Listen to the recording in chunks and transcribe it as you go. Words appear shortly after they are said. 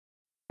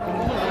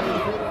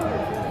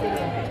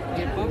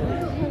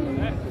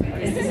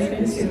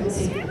conexión,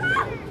 sí.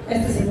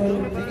 Este es el vuelo.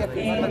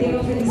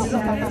 Diego,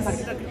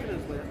 felicidades.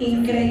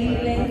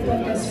 Increíble tu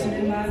actuación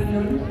en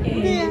Babylon.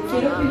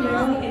 Quiero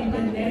primero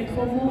entender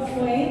cómo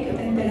fue que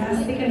te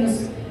enteraste, que nos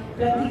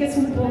platiques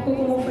un poco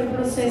cómo fue el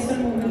proceso, el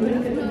momento en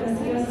el que te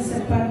enteraste que ibas a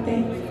ser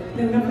parte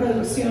de una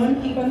producción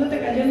y cuándo te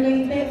cayó el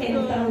 20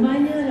 el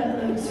tamaño de la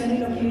producción y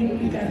lo que iba a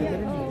implicar.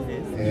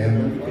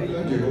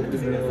 Babylon llegó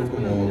primero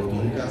como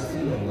un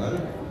casting normal.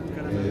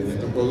 Me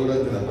tocó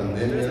durante la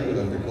pandemia,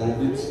 durante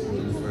COVID,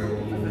 entonces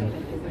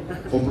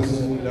fue un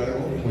proceso muy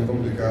largo, muy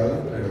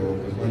complicado, pero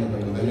pues bueno,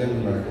 cuando Damien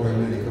me marcó, él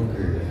me dijo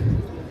que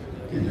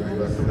yo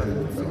iba a ser la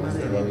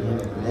maestra de Babylon.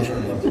 La primera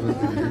de las cosas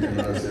que dije que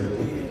no era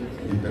cierto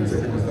y pensé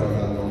que me estaba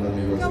hablando a un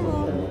amigo así,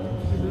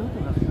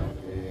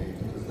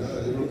 pues nada,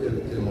 yo creo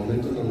que el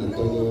momento en donde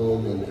todo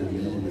lo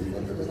entendí y me di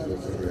cuenta que esto iba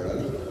a ser real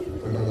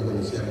fue cuando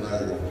conocí a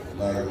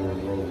Margot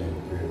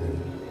Robbie.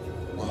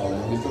 Wow,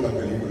 no he visto la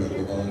película,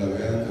 pero cuando la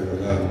vean, de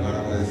verdad,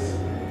 Margot es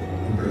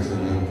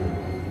impresionante.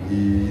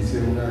 Y hice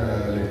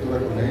una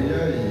lectura con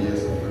ella y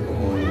eso fue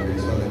como lo que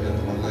hizo a Olivia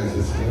tomar la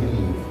decisión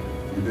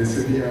y de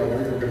ese día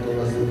ahora creo que todo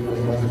ha sido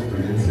pues, más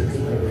experiencias,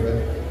 la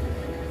verdad.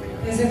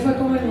 Ese fue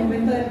como el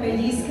momento de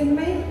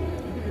pellizquenme,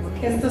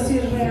 que esto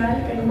sí es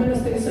real, que no me lo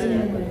estoy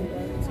soñando.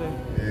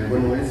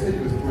 Bueno, ese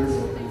y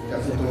después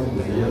casi todos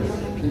los días.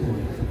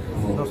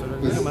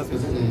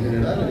 Pues en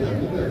general en la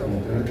vida, como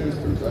tener que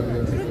despertar.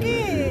 Creo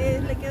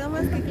que le quedó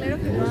más que claro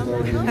que lo amo,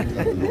 ¿no? Y 3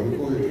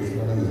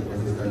 semanas después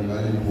está en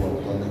Malibu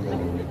actuando con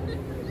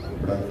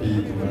Brad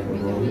Pitt y Margot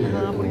Robbie,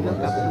 era como una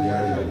cosa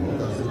diaria, ¿no?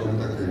 Darse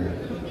cuenta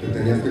que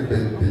tenías que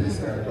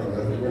pellizcar para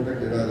darte cuenta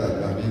que era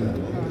la vida,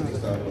 ¿no? Que esto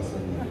estaba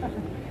pasando.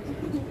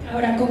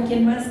 Ahora, con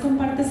quien más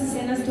compartes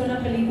escenas tú en la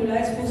película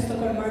es justo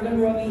con Margot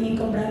Robbie y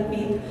con Brad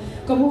Pitt.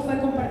 ¿Cómo fue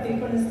compartir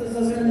con estos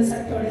dos grandes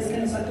actores que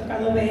nos ha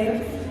tocado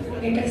ver,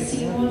 que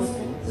crecimos,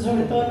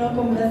 sobre todo no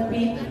con Brad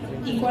Pitt?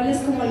 ¿Y cuál es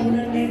como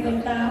alguna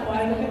anécdota o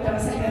algo que te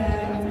vas a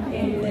quedar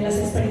de las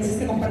experiencias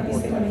que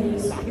compartiste con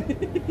ellos?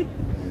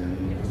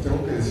 Pues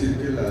tengo que decir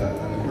que la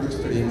mejor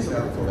experiencia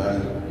actoral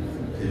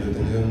que yo he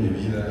tenido en mi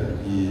vida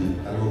y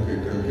algo que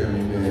creo que a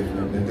mí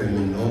me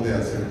terminó de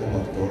hacer como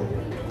actor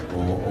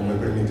o me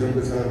permitió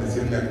empezar a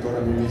decirle actor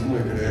a mí mismo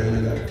y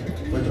creérmela,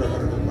 fue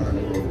trabajar con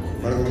Margot Robbie.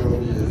 Margot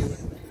Robbie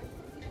es,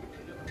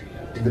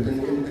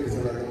 independientemente de que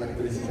sea una gran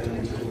actriz y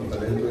tenga muchísimo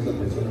talento, es la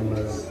persona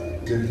más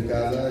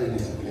dedicada y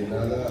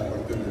disciplinada,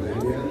 aparte de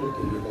Damien,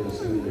 que yo he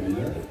conocido en mi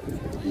vida.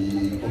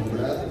 Y con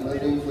Brad, más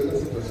bien fue la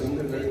situación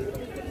de ver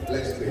la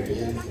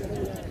experiencia,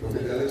 lo que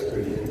te da la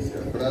experiencia.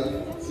 Brad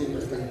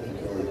siempre está en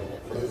control,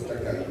 Brad está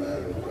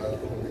calmado,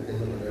 Brad como que tiene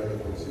una manera de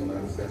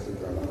aproximarse a su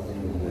trabajo en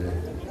donde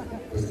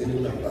pues tiene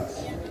una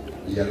paz.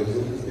 Y a los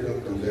dos les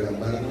quiero aprender a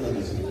Margot la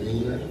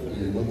disciplina y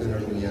el no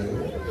tener miedo.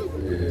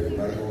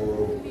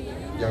 Margot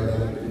ya habrá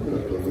la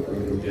película, pero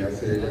lo que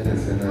hace ella en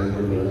escena es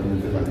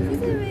verdaderamente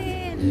valiente.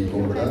 Y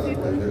con Brad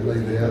aprender la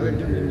idea de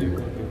que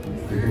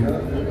nada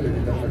le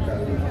quitan la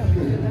calma.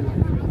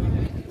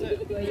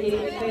 Oye,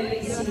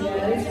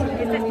 felicidades por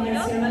tu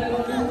nominación al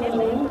Golden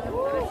Globe.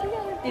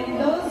 En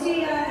 2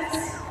 días,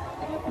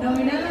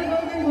 nominada al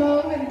Golden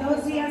Globe, en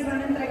 2 días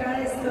van a entregar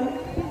esto.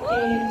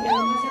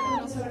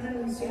 Se van a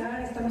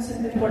anunciar, estamos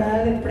en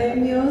temporada de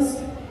premios.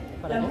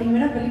 La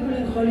primera película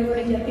en Hollywood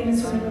y ya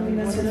tienes una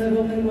nominación al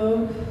Golden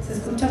Globe. Se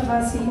escucha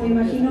fácil, me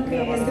imagino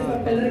que este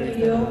papel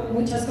requirió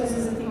muchas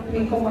cosas de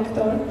ti como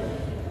actor.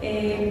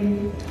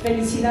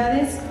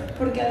 Felicidades,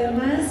 porque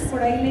además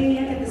por ahí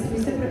leía que te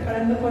estuviste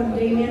preparando con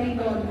Damien y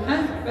con...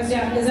 pues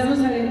ya, les damos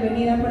la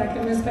bienvenida, para que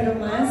no espero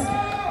más.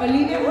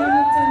 Olivia,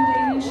 Hamilton,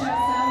 Damien,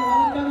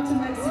 Chazelle, welcome to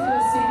Mexico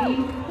City.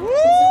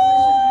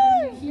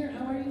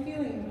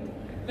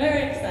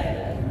 Very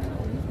excited.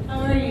 How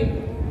are you?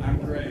 I'm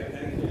great,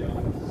 thank you.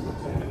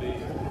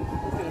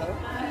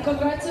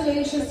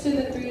 Congratulations to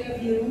the 3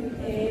 of you.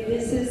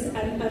 This is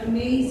an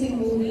amazing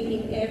movie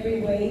in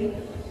every way.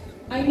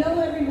 I know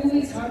every movie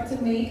is hard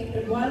to make,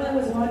 but while I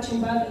was watching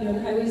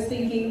Babylon, I was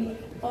thinking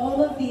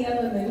all of the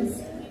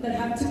elements that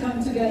have to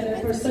come together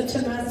for such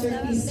a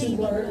masterpiece to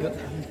work.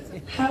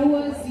 How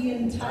was the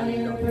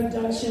entire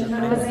production?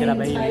 How was the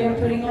entire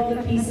putting all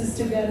the pieces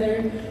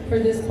together for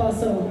this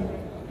puzzle?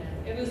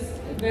 It was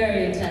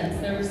very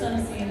intense. There were some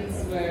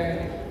scenes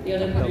where the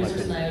other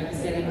producers and I would be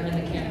standing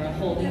behind the camera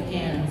holding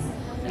hands,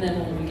 and then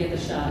when we get the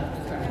shot,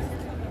 we cry.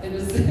 It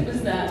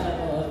was that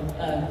level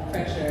of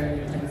pressure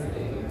and intensity.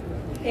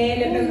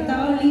 Le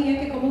preguntaba a Olivia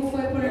que cómo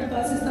fue poner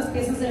todas estas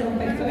piezas de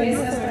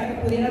rompecabezas para que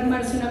pudiera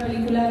armarse una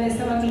película de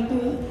esta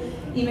magnitud,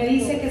 y me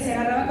dice que se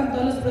agarraba con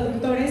todos los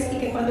productores y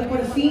que cuando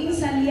por fin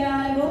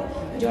salía algo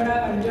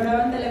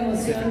lloraban de la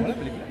emoción.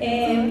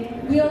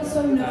 We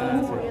also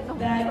know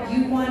that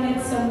you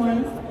wanted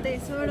someone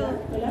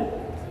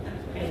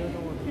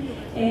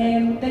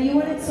that you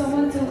wanted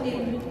someone to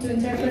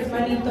interpret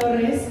Manny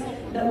Torres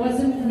that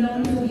wasn't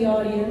known to the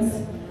audience,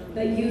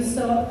 that you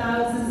saw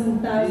thousands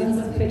and thousands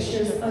of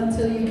pictures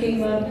until you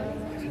came up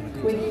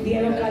with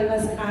Diego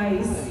Calva's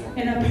eyes,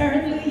 and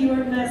apparently you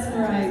were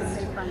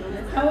mesmerized.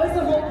 How was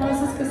the whole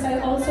process? Because I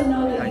also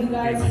know that you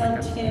guys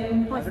helped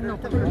him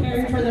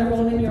preparing for the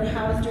role in your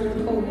house during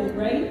COVID,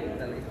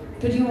 right?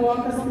 Could you walk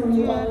us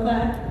through all of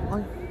that?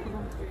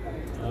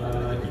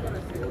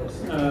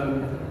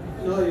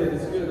 No, yeah,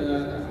 it's good.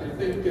 I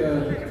think,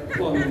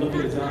 well, I mean, look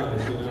at his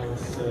eyes, you know,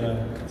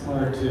 it's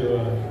hard to,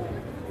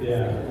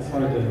 it's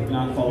hard to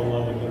not fall in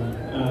love with him.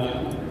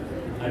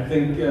 I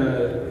think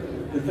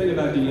the thing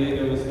about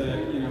Diego is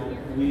that, you know,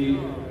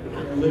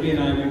 Olivia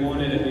and I, we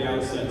wanted at the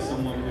outset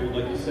someone who,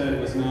 like you said,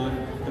 was not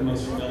the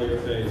most familiar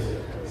face.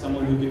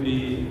 Someone who could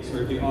be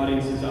sort of the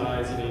audience's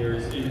eyes and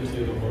ears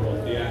into the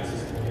world, the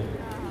access point.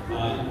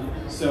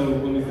 So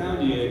when we found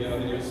Diego, I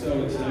mean, it was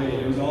so exciting.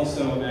 It was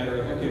also a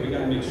matter of, okay, we got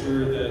to make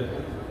sure that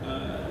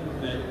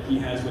that he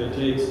has what it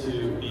takes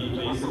to be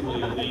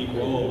basically a lead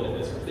role in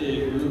this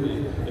big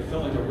movie. It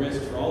felt like a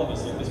risk for all of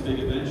us, like this big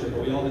adventure,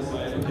 but we all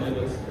decided, okay,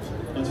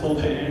 let's hold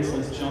hands,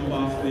 let's jump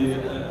off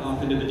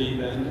into the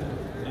deep end,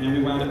 and then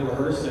we wound up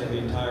rehearsing the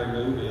entire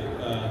movie.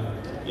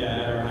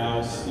 At our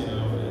house, you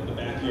know, in the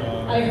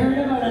backyard. I heard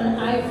about an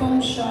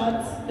iPhone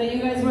shot that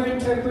you guys were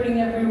interpreting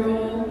every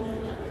role.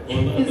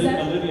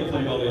 Olivia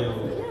played all the other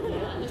roles.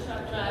 Yeah, I'm the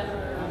truck driver,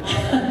 all the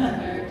other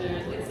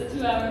characters. It's a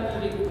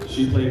 2-hour movie.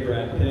 She played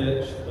Brad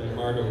Pitt, she played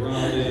Margot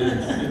Robbie,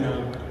 you know.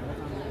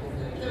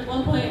 At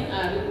one point, we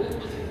were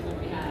just using what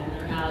we had in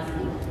our house.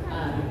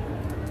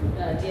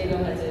 Diego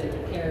had to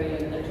carry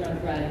a drunk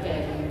Brad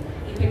Pitt, and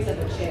he picks up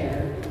a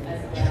chair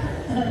as Brad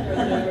throws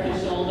it over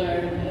his shoulder.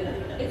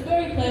 It's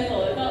very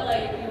playful. It felt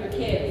like we were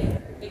kids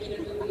making a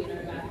movie in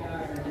our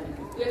backyard.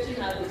 We actually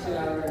have the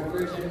 2-hour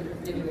version.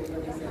 Maybe we'll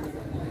release it at some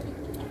point.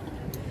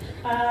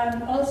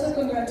 Also,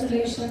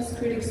 congratulations,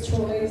 Critics'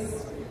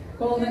 Choice,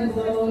 Golden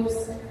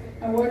Globes,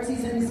 award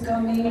season is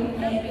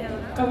coming,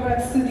 and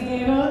congrats to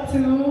Diego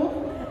too.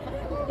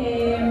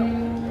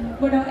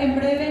 Bueno, en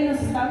breve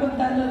nos está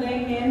contando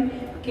Damien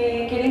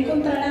que quería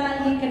encontrar a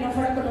alguien que no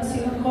fuera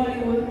conocido en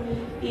Hollywood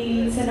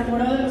y se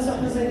enamoró de los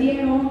ojos de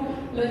Diego.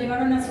 Lo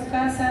llevaron a su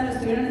casa, lo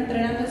estuvieron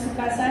entrenando en su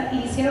casa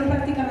y hicieron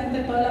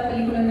prácticamente toda la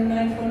película en un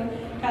iPhone.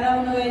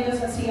 Cada uno de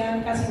ellos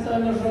hacía casi todos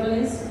los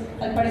roles.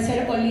 Al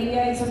parecer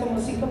Olivia hizo como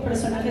 5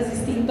 personajes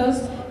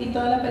distintos y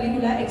toda la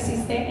película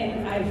existe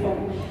en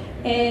iPhone.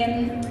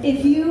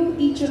 If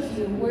each of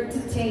you were to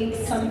take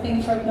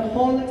something from the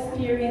whole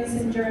experience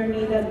and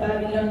journey that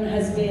Babylon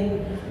has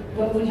been,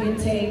 what would you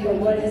take, or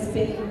what has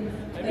been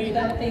like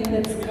that thing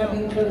that's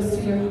coming close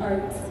to your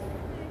heart?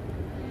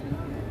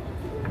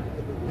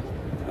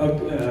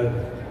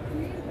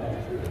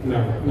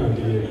 No,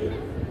 Diego.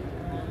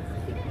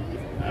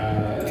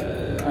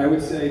 I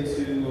would say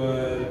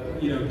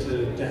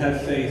to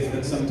have faith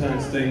that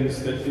sometimes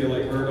things that feel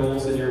like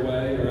hurdles in your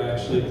way are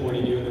actually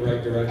pointing you in the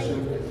right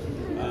direction.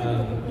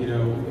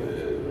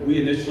 We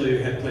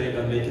initially had planned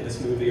on making this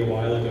movie a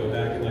while ago,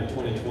 back in like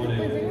 2020.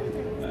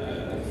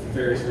 For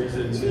various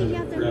reasons,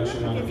 the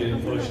production wound up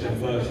getting pushed and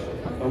pushed.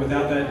 But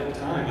without that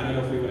time, I don't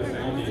know if we would have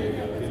found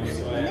Diego.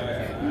 So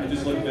I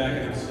just look back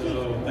and I'm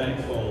so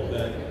thankful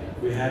that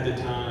we had the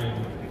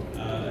time,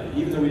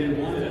 even though we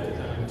didn't want it at the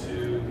time,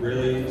 to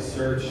really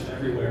search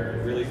everywhere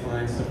and really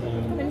find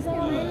someone, a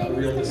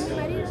real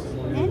discovery,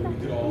 someone who we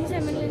could all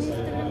feel so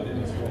excited about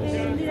in this role.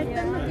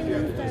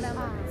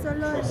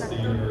 Trust the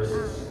universe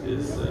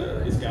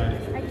is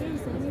guiding you.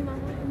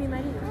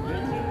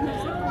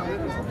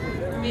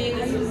 For me,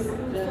 this was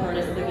the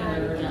hardest thing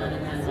I've ever done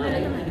in my life,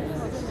 and it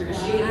was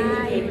excruciatingly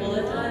painful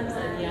at times,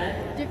 and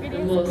yet the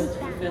most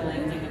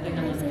fulfilling thing, I think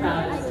I'm most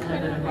proudest to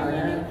have been a part of,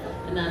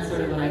 and that's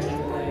sort of what I take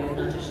away,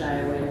 not to shy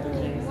away from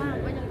things that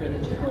are really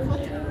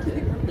challenging, to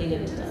lean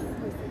into them.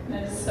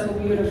 That's so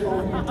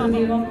beautiful.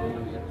 Domingo?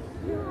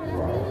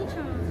 Wow.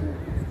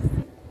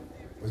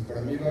 Pues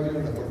para mí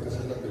Babylon aparte es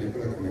una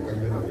película que me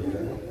cambia la vida,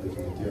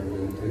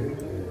 definitivamente,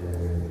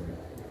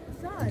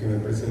 y que me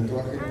presentó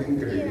a gente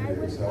increíble.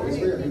 O sea, hoy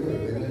soy amigo de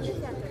Damien,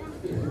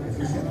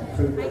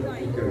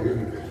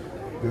 increíble,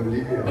 de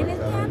Olivia, de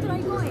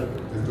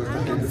toda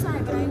esta gente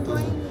súper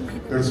talentosa.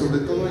 Pero sobre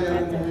todo hay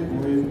algo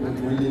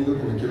muy lindo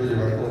que me quiero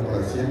llevar como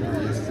para siempre,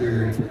 y es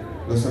que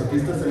los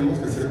artistas tenemos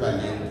que ser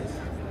valientes.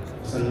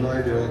 O sea, no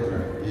hay de otra.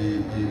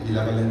 Y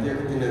la valentía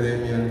que tiene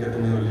Damien, que ha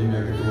tenido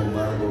Olivia, que tuvo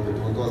Margot, que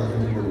tuvo toda la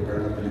gente involucrada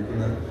en la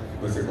película,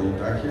 pues se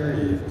contagia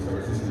y pues a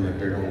ver si se me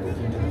pega un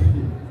poquito.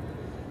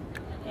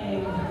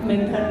 Me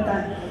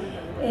encanta.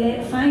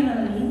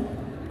 Finally,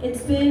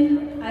 it's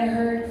been, I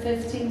heard,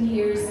 15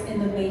 years in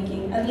the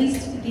making. At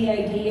least the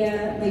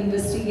idea, the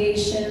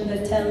investigation,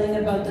 the telling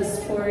about the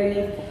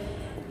story.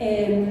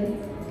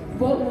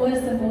 What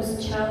was the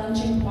most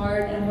challenging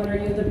part, and what are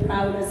you the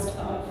proudest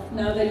of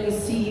now that you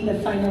see the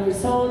final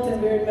result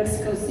and we're in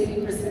Mexico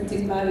City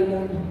presenting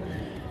Babylon?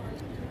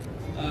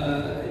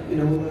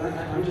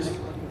 I'm just,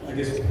 I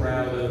guess,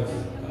 proud of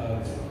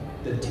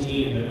the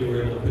team that we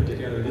were able to put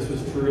together. This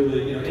was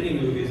truly, any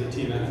movie is a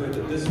team effort,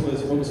 but this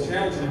was, what was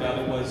challenging about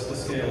it was the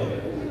scale of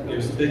it. It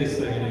was the biggest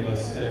thing any of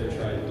us had ever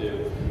tried to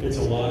do. It's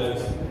a lot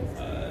of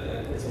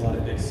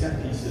big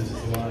set pieces,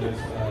 it's a lot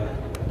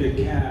of big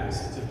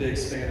cast, it's a big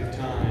span of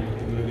time that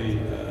the movie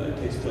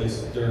takes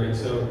place during.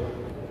 So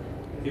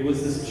it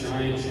was this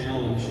giant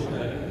challenge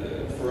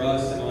for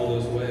us in all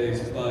those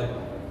ways, but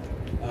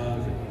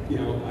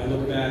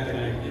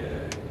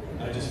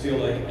feel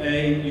like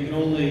A, you can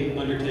only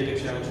undertake a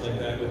challenge like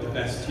that with the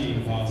best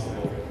team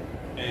possible,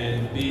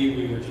 and B,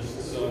 we were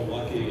just so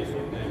lucky,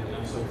 and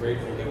I'm so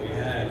grateful that we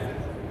had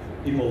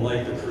people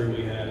like the crew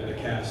we had, and the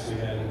cast we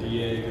had, and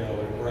Diego,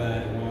 and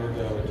Brad, and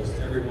Margot, and just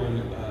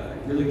everyone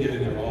really giving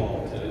their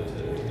all to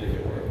make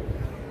it work.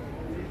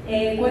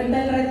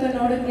 Cuenta el reto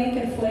enorme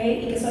que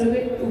fue y que solo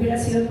hubiera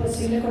sido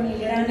posible con el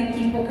gran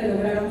equipo que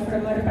lograron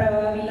formar para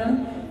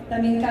Babylon.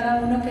 También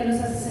cada uno que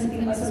los hace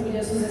sentir más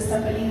orgullosos de esta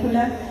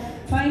película.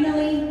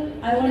 Finally,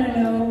 I want to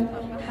know,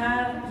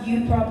 have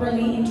you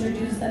properly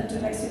introduced them to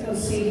Mexico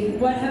City?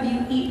 What have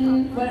you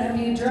eaten? What have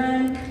you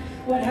drank?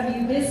 What have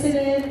you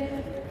visited?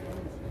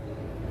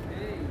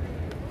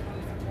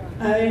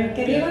 A ver,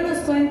 que Diego nos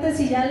cuente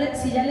si ya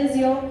les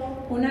dio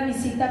una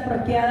visita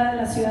apropiada a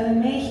la Ciudad de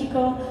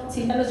México,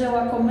 si ya los llevó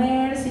a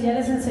comer, si ya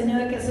les enseñó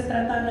de qué se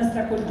trata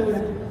nuestra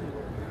cultura.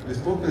 ¿Les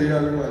puedo pedir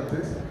algo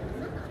antes?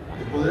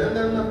 ¿Le podrían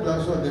dar un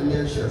aplauso a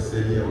Damien,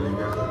 Chazelle y a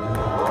Olivia también?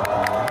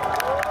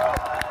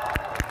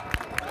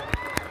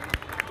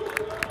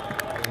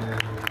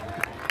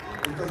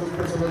 Estas dos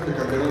personas me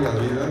cambiaron la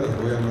vida, las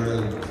voy a amar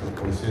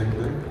por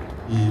siempre.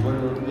 Y bueno,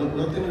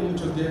 no tienen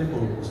mucho tiempo,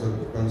 o sea,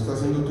 cuando estás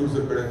haciendo tours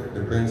de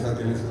prensa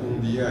tienes un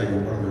día y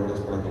un par de horas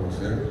para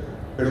conocer.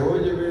 Pero hoy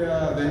llevé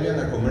a Damien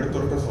a comer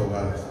tortas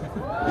ahogadas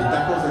y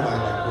tacos de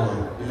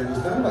barbacoa y le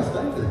gustaron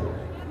bastante.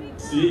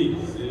 Sí.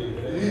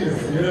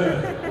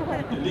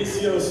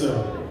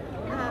 Delicioso.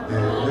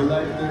 ¿You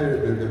like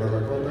the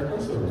barbacoa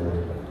tacos or no?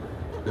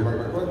 The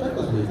barbacoa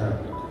tacos, mija.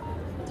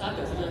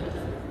 Tacos,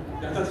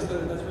 That's what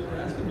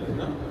we're asking me,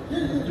 no?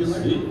 Yeah, you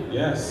like it?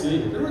 Yeah,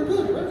 see. They were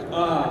good, right?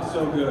 Ah,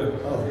 so good.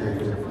 Oh, okay,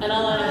 good. And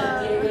I'll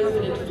add, Diego's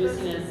been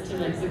introducing us to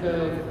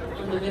Mexico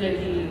from the minute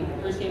he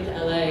first came to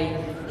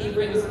LA. He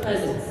brings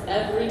presents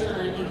every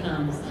time he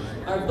comes.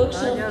 Our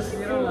bookshelf is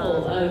full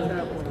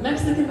of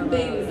Mexican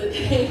things that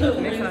Diego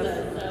brings us.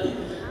 So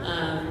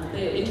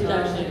the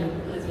introduction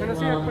has been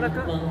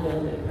long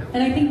golden.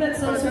 And I think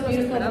that's also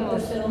beautiful about the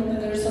film.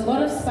 There's a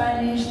lot of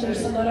Spanish,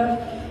 there's a lot of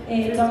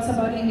talks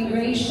about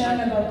immigration,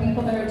 about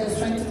people that are just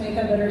trying to make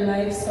a better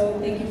life. So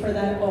thank you for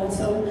that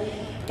also.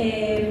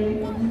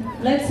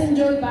 Let's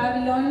enjoy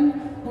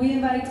Babylon. We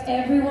invite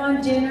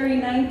everyone, January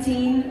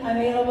 19,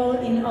 available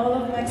in all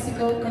of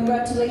Mexico.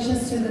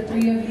 Congratulations to the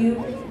three of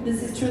you.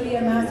 This is truly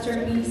a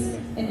masterpiece.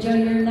 Enjoy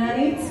your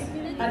night.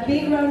 A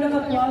big round of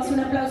applause, un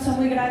aplauso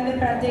muy grande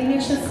para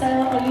Damien,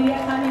 Chazelle, Olivia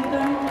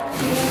Hamilton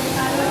y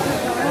los